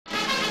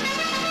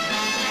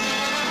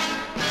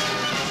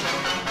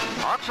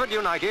Oxford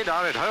United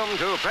are at home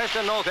to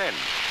Preston North End.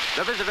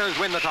 The visitors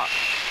win the toss.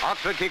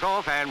 Oxford kick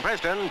off and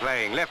Preston,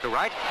 playing left to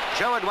right,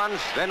 show at once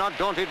they're not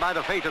daunted by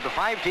the fate of the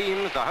 5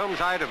 teams the home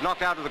side have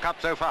knocked out of the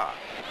cup so far.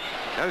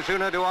 No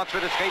sooner do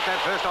Oxford escape that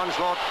first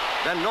onslaught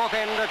than North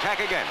End attack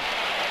again.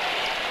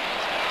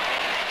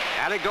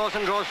 Alec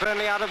Dawson draws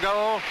Fearnley out of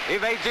goal,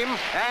 evades him,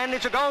 and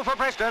it's a goal for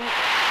Preston.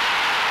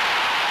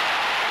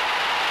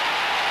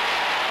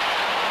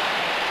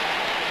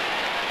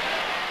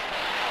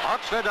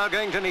 Oxford are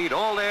going to need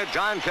all their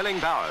giant-killing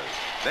powers.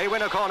 They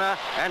win a corner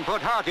and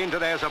put heart into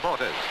their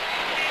supporters.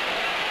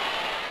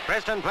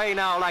 Preston play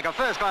now like a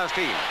first-class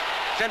team.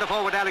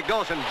 Centre-forward Alec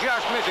Dawson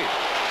just misses.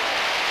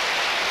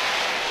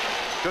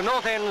 To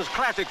North End's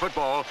classic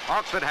football,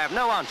 Oxford have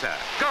no answer.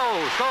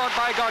 Goal scored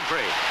by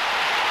Godfrey.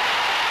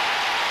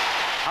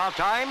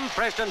 Half-time,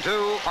 Preston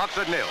 2,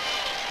 Oxford 0.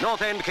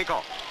 North End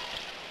kick-off.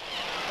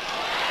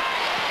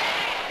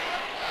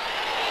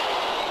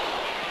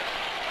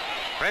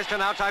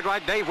 Preston outside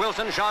right, Dave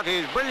Wilson's shot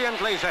is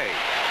brilliantly saved.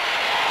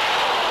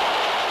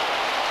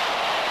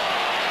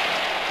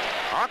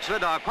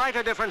 Oxford are quite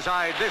a different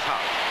side this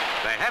half.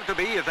 They have to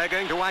be if they're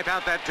going to wipe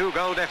out that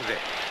 2-goal deficit.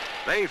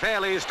 They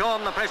fairly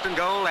storm the Preston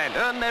goal and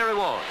earn their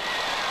reward.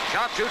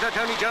 Sharpshooter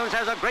Tony Jones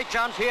has a great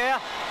chance here.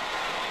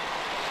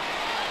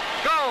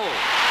 Goal!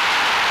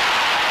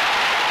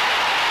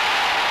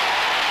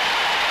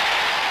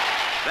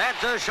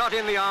 That's a shot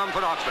in the arm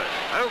for Oxford.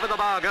 Over the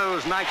bar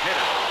goes Knight's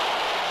header.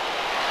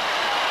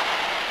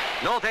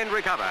 North End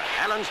recover.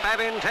 Alan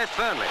Spavin tests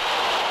Fearnley.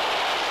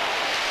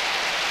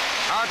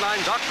 Hard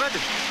lines Oxford,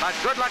 but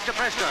good luck to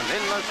Preston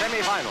in the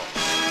semi-final.